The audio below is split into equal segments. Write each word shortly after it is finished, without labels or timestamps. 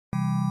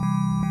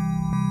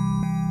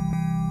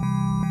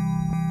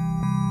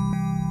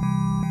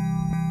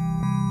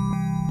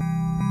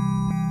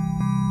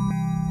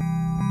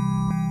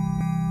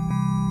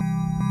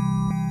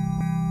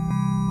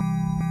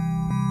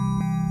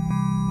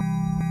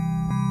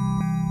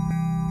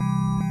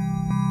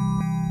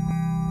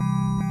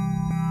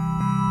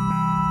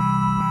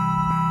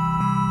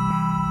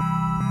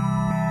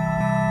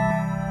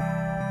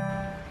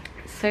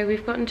So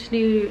we've gotten to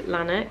New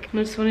Lanark and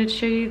I just wanted to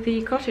show you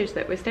the cottage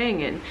that we're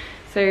staying in.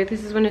 So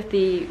this is one of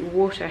the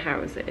water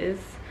houses,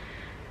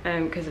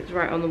 because it's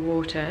right on the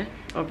water,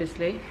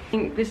 obviously. I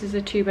think this is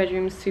a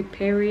 2-bedroom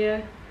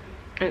superior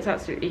and it's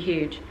absolutely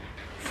huge.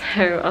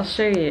 So I'll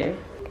show you.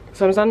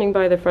 So I'm standing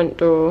by the front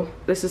door.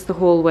 This is the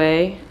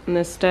hallway and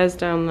there's stairs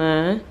down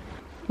there.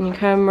 And you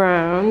come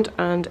round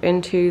and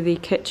into the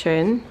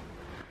kitchen.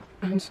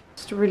 And it's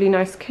just a really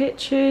nice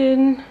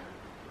kitchen. You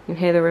can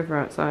hear the river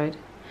outside.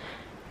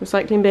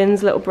 Recycling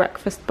bins, little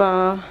breakfast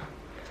bar.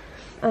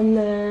 And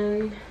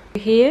then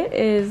here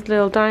is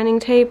little dining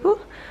table.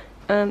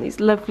 And these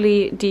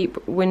lovely deep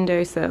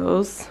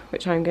windowsills,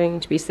 which I'm going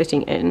to be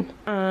sitting in.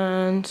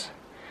 And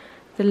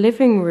the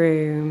living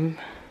room.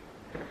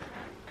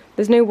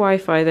 There's no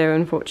Wi-Fi though,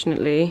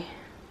 unfortunately.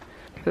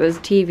 But there's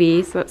a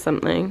TV, so that's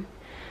something.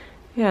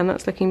 Yeah, and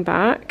that's looking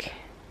back.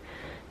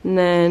 And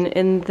then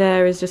in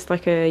there is just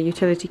like a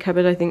utility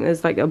cupboard. I think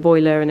there's like a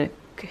boiler and a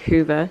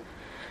hoover.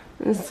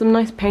 And there's some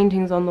nice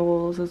paintings on the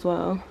walls as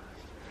well.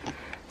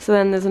 So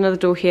then there's another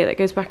door here that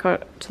goes back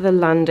out to the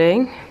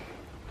landing.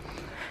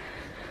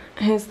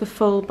 Here's the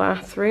full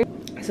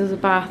bathroom. This is a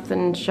bath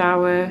and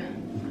shower.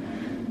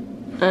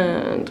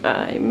 And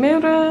a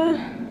mirror.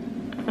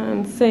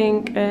 And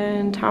sink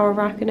and towel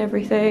rack and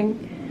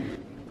everything.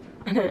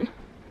 And then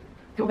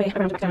go away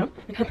around and back down.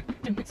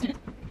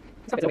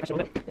 So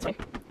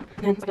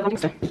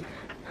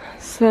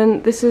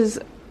then this is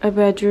a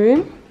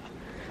bedroom.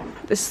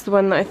 This is the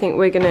one that I think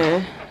we're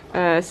gonna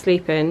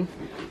sleep in.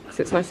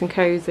 So it's nice and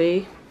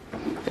cozy.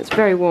 It's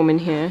very warm in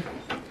here.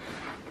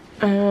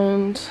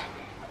 And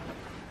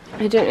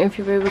I don't know if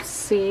you'll be able to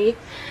see,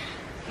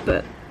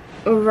 but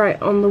we're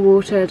right on the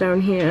water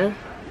down here.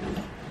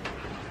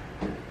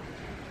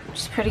 Which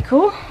is pretty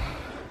cool.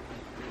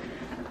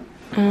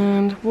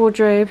 And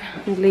wardrobe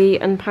and Lee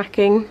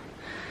unpacking.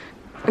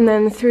 And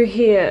then through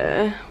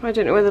here, I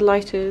don't know where the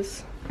light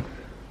is.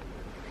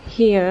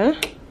 Here.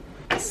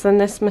 So then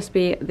this must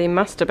be the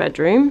master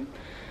bedroom.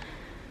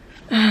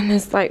 And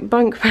there's like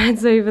bunk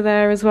beds over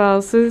there as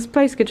well. So this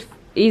place could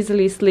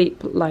easily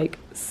sleep like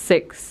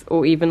 6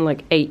 or even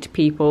like 8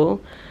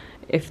 people.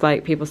 If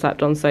like people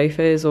slept on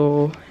sofas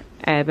or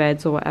air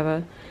beds or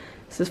whatever.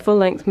 So there's full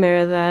length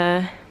mirror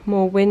there.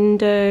 More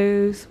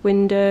windows,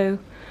 window.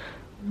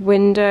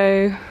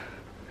 And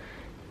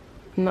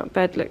that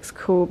bed looks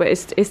cool, but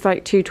it's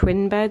like 2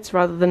 twin beds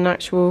rather than an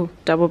actual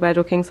double bed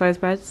or king size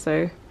bed.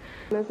 So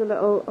there's a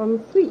little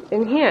ensuite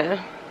in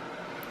here,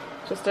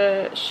 just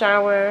a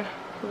shower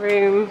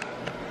room.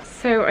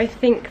 So I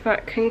think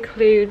that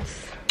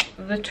concludes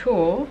the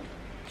tour.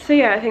 So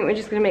yeah, I think we're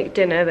just gonna make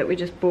dinner that we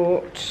just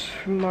bought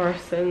from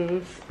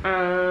Morrison's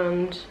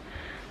and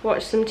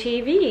watch some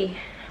TV.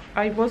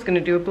 I was gonna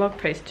do a blog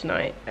post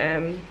tonight.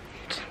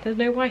 There's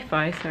no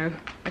Wi-Fi, so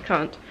I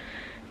can't,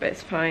 but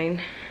it's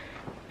fine.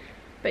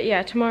 But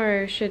yeah,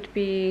 tomorrow should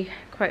be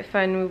quite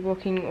fun. We're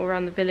walking all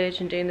around the village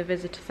and doing the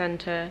visitor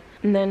centre.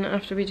 And then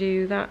after we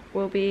do that,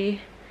 we'll be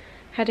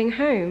heading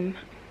home.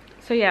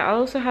 So yeah,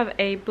 I'll also have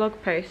a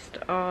blog post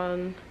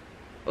on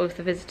all of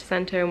the visitor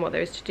centre and what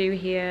there is to do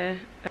here.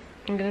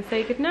 I'm gonna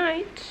say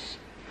goodnight.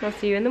 I'll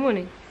see you in the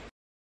morning.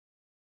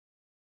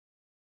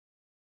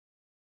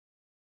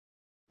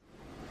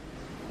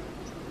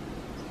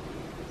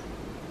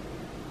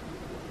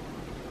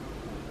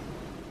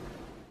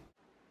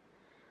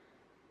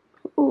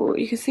 Oh,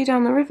 you can see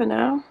down the river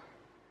now.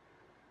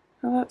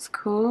 Oh, that's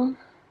cool.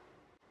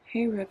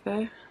 Hey,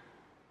 river.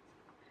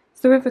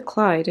 It's the River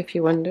Clyde, if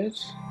you wondered.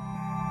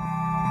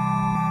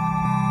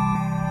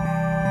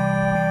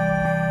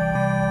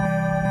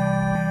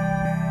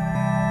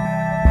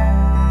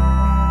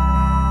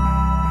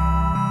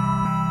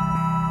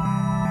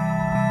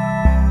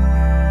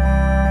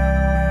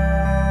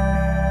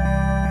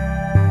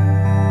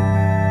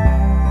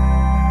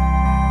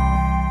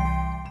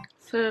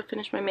 So I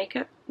finished my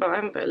makeup. Well, I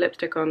haven't put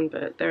lipstick on,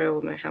 but they're all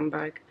in my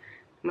handbag.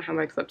 My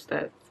handbag's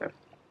upstairs, so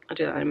I'll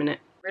do that in a minute.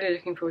 Really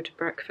looking forward to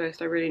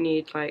breakfast. I really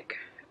need like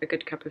a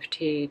good cup of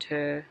tea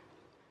to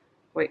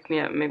wake me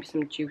up, maybe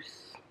some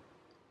juice.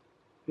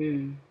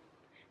 In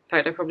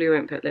fact, I probably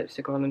won't put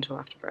lipstick on until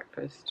after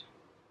breakfast.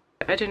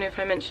 I don't know if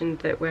I mentioned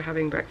that we're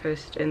having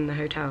breakfast in the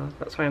hotel.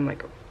 That's why I'm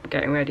like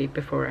getting ready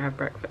before I have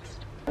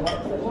breakfast.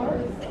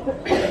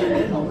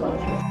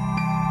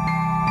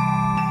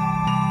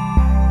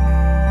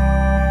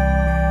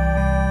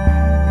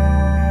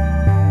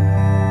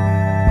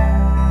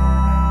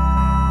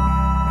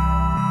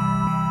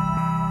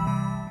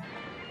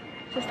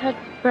 Just had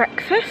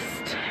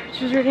breakfast,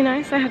 which was really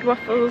nice. I had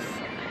waffles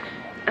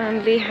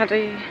and Lee had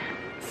a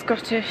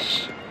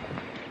Scottish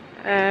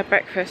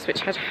breakfast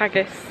which had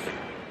haggis.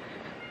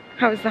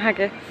 How was the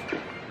haggis?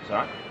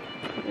 Sorry?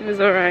 It was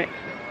alright.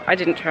 I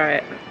didn't try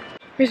it.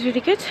 It was really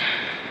good.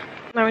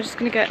 Now we're just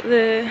going to get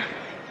the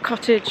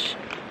cottage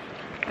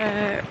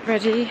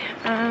ready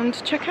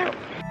and check out.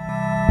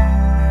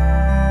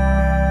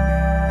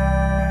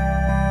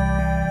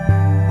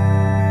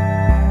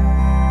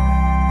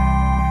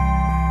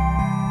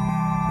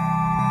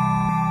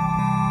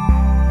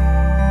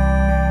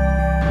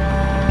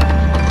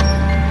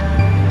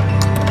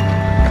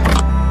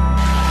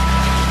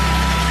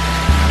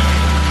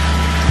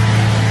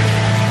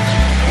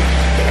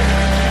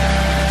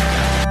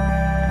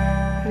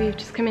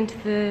 into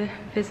the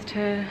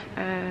visitor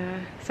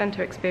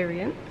centre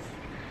experience,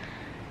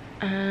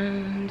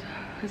 and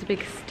there's a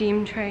big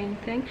steam train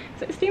thing.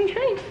 Is it a steam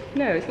train?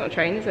 No, it's not a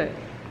train, is it?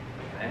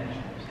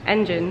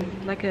 Engine,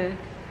 like a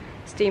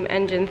steam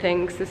engine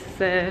thing. So this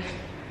is a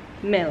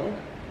mill,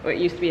 or it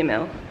used to be a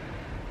mill,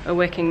 a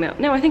working mill.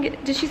 No, I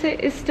think did she say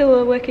it's still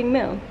a working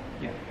mill?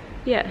 Yeah.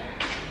 Yeah.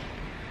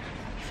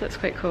 So that's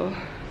quite cool.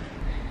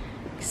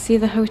 See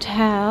the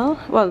hotel?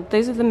 Well,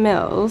 those are the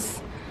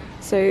mills.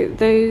 So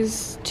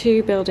those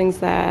two buildings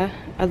there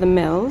are the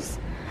mills,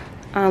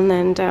 and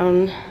then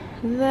down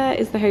there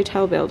is the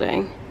hotel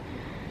building.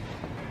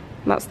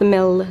 That's the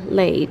mill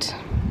lade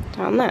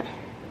down there.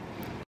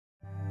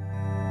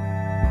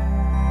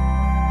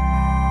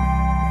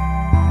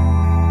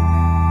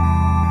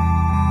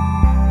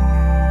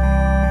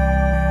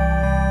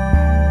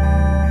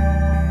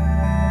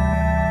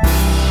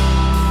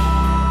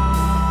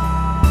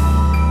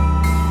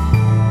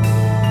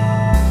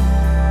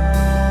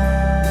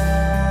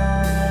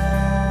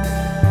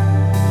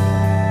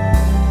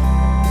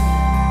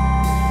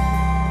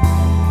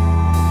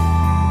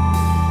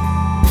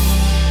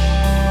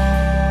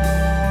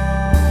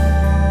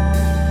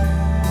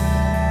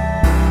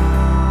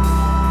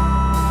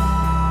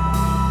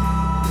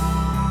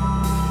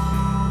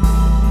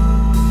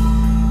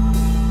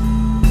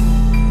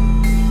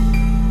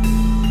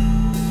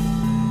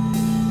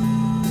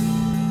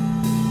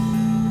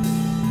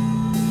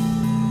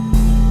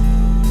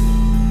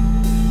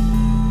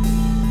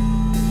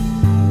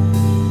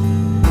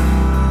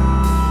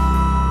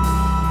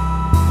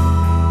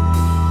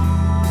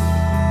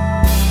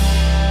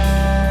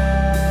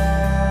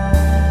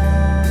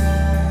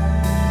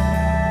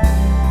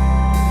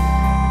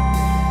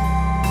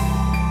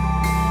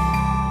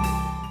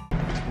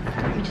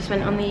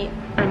 Went on the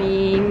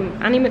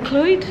Annie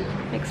McLeod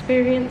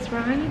experience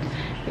ride,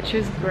 which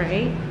was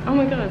great. Oh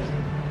my god,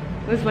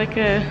 there's like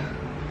a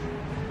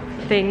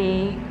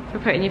thingy for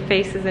putting your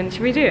faces in.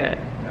 Should we do it?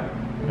 No.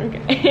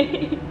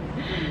 Okay.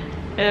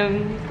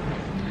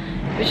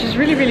 Which is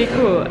really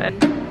cool.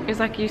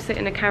 It's like you sit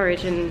in a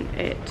carriage and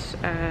it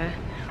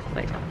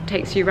like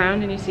takes you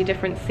around and you see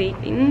different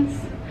scenes.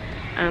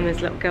 And there's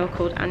a little girl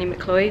called Annie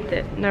McLeod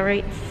that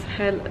narrates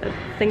her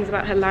things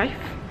about her life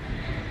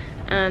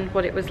and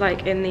what it was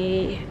like in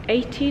the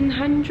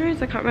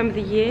 1800s, I can't remember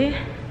the year,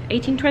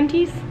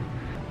 1820s.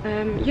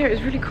 Yeah, it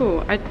was really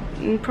cool.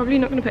 I'm probably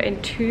not going to put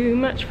in too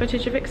much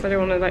footage of it because I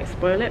don't want to like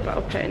spoil it, but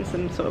I'll put in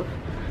some sort of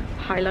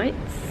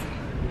highlights.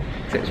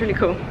 So it was really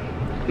cool.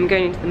 I'm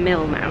going into the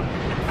mill now.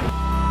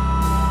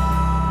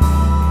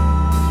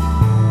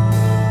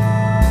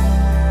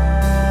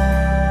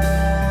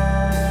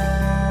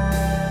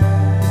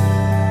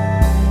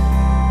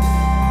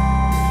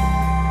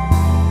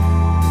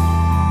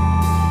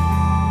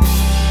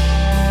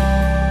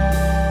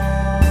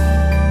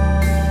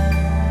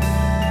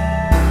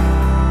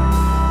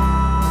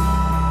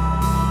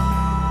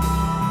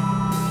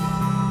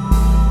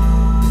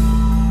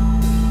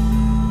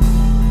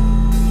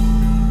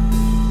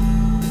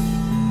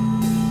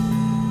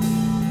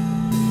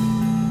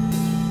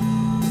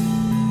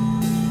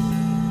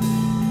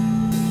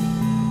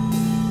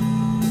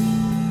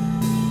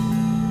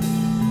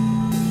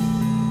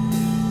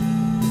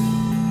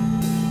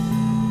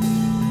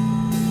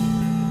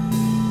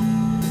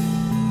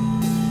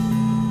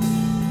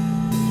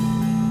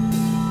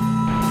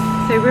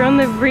 So we're on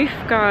the roof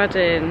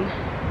garden,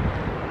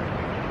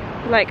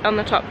 like on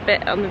the top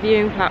bit on the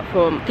viewing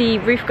platform. The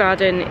roof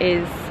garden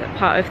is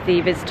part of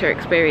the visitor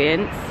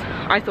experience.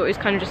 I thought it was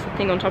kind of just a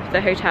thing on top of the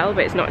hotel,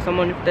 but it's not, it's on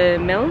one of the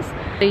mills.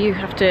 So you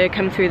have to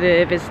come through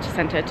the visitor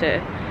centre to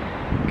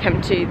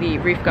come to the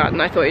roof garden.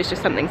 I thought it was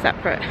just something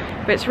separate.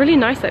 But it's really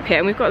nice up here,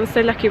 and we've gotten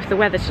so lucky with the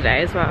weather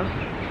today as well.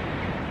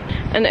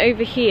 And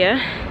over here,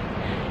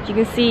 you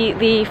can see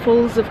the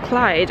Falls of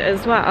Clyde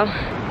as well.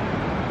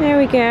 There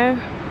we go.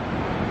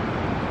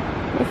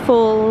 The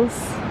falls.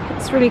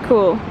 It's really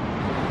cool.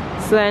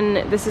 So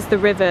then this is the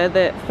river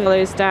that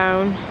follows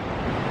down.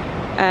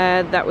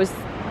 That was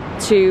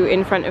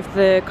in front of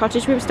the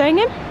cottage we were staying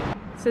in.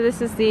 So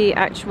this is the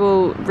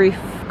actual roof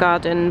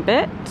garden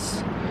bit.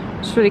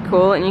 It's really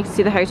cool, and you can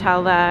see the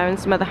hotel there and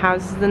some other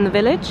houses in the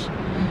village.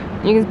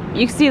 You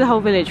can see the whole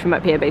village from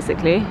up here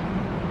basically.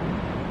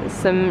 There's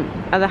some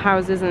other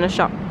houses and a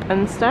shop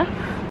and stuff.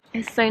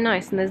 It's so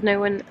nice, and there's no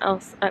one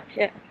else up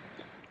here.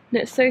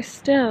 And it's so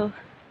still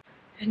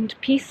and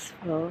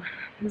peaceful.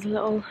 There's a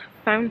little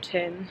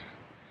fountain.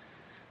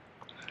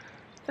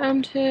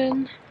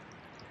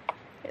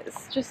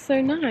 It's just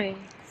so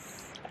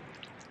nice.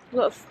 A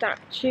lot of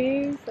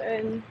statues,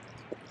 and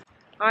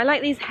I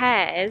like these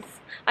hares.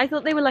 I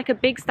thought they were like a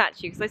big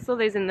statue because I saw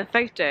those in the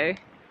photo.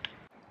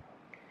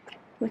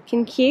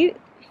 Looking cute.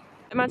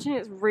 Imagine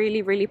it's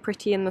really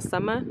pretty in the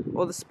summer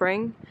or the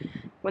spring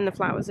when the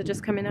flowers are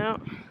just coming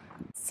out.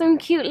 Some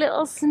cute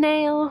little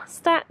snail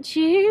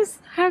statues.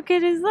 How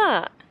good is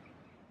that?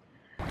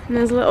 And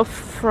there's a little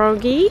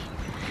froggy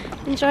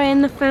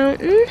enjoying the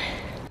fountain.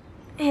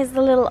 Here's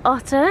the little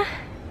otter.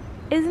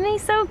 Isn't he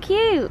so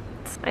cute?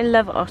 I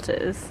love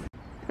otters.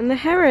 And the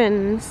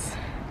herons.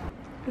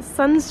 The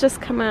sun's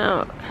just come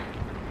out.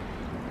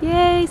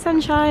 Yay,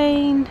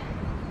 sunshine!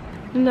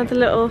 Another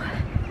little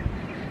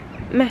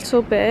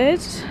metal bird.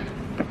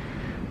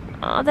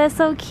 Oh, they're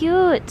so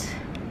cute.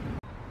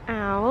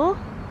 Owl.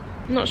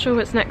 I'm not sure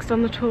what's next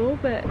on the tour,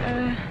 but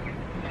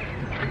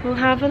we'll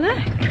have a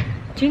look.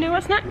 Do you know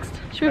what's next?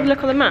 Should we have a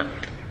look on the map?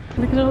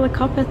 Look at all the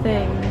copper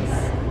things.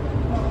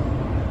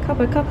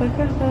 Copper, copper,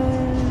 copper.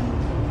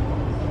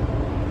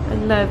 I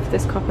love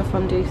this copper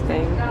fondue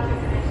thing.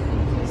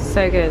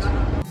 So good.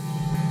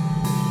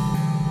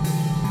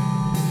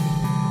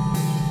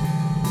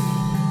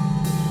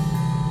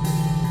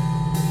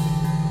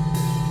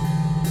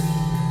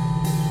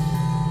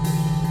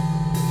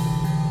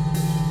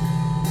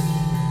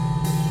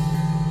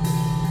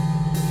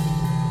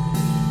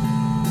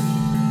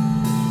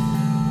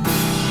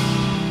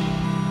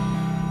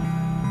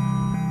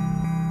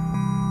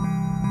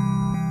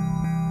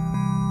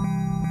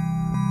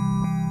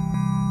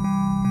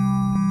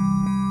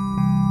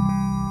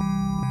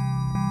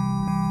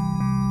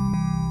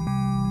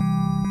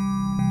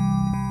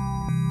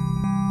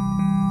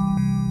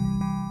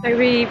 So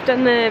we've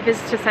done the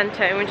visitor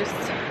centre and we're just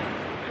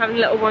having a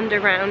little wander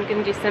around,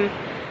 going to do some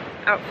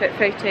outfit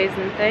photos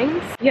and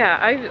things. Yeah,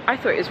 I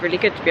thought it was really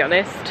good, to be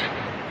honest.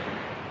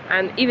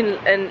 And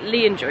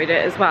Lee enjoyed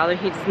it as well, and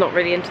he's not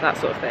really into that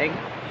sort of thing.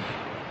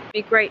 It'd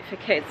be great for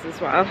kids as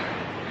well.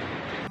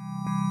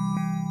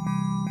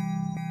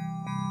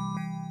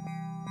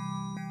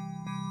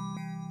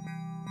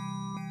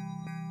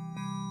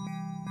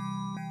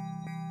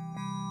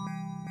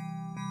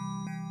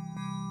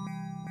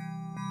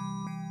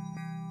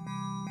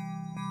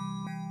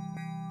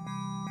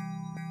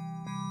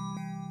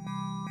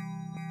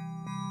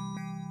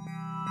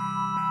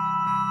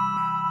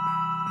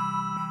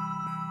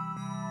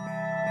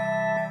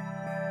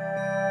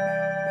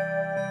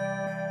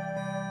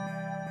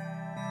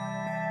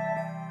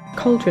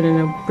 Cauldron and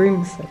a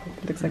broomstick.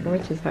 Looks like a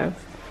witch's house.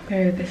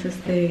 So this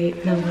is the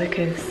mill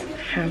worker's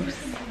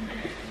house.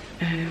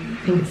 I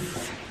think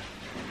it's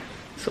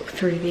sort of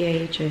through the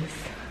ages,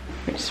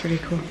 which is really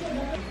cool.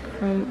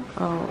 From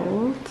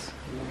old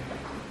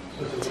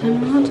to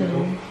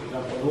modern.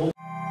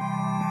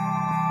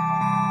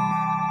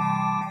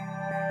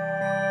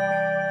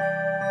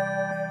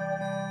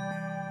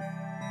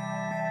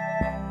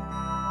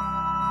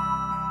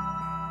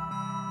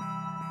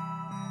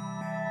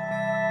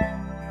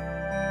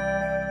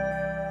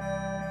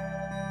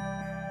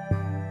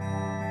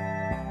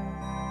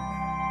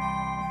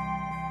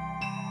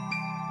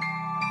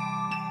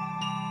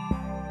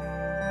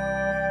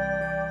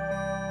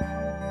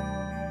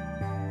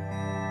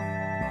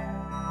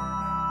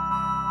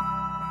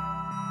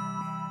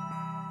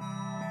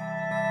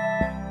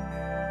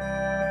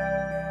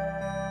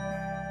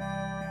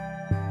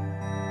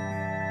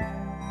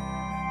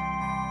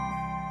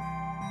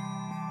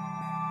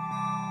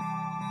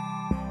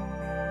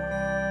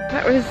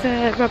 That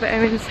was Robert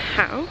Owen's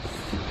house,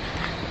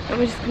 and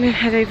we're just going to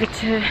head over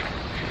to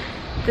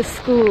the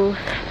school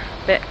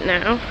bit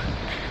now,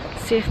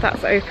 see if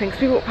that's open,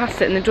 because we walked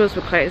past it and the doors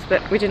were closed,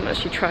 but we didn't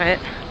actually try it.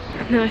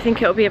 And then I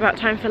think it'll be about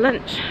time for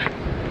lunch.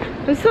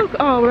 And so,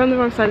 oh, we're on the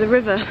wrong side of the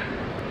river.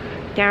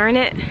 Darn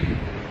it.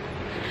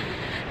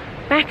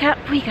 Back up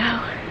we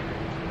go.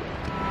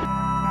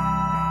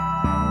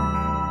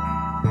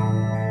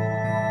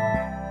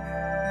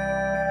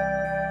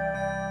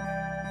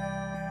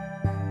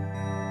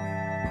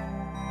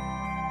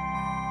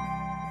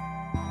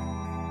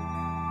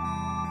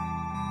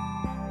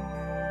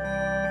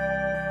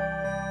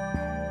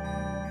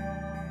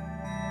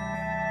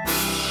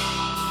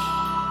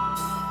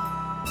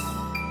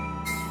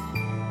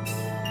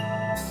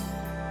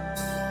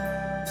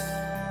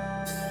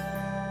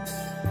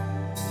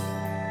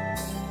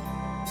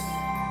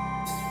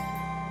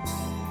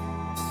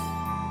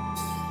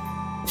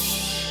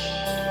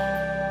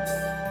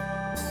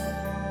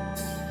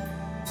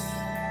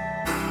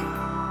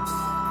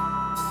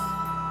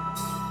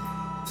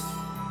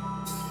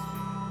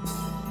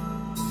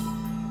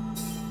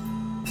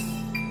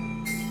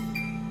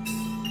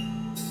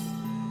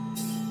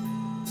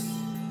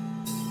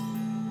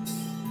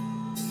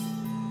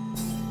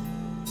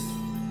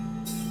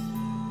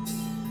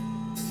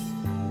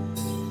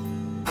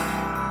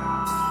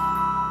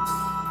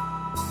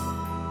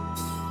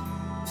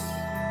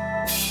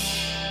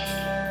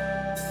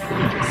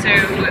 So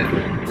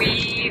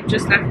we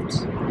just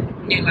left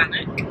New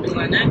Lanark,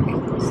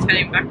 just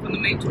heading back on the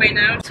motorway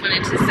now. Just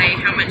wanted to say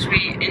how much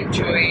we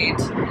enjoyed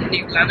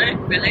New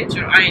Lanark village,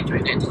 or I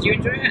enjoyed it. Did you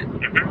enjoy it?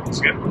 It's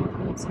good.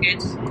 It's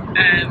good.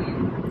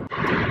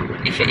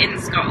 If you're in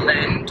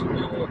Scotland,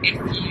 or if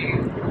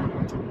you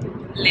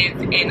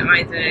live in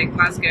either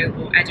Glasgow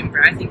or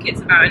Edinburgh, I think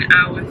it's about an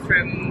hour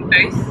from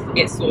both.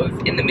 It's sort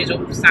of in the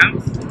middle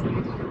south.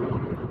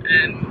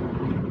 And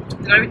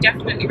I would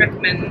definitely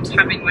recommend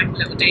having like a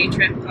little day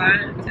trip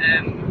there,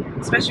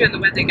 especially when the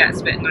weather gets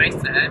a bit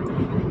nicer.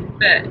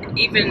 but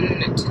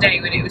even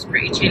today when it was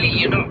pretty chilly,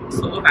 you're not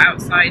sort of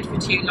outside for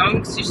too long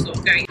because you're sort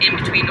of going in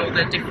between all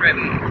the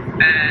different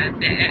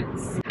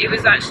bits. It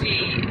was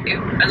actually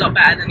a lot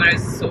better than I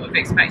was sort of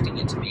expecting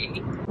it to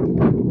be.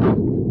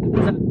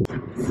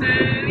 So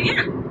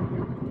yeah,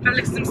 have a look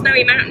at some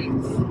snowy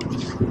mountains.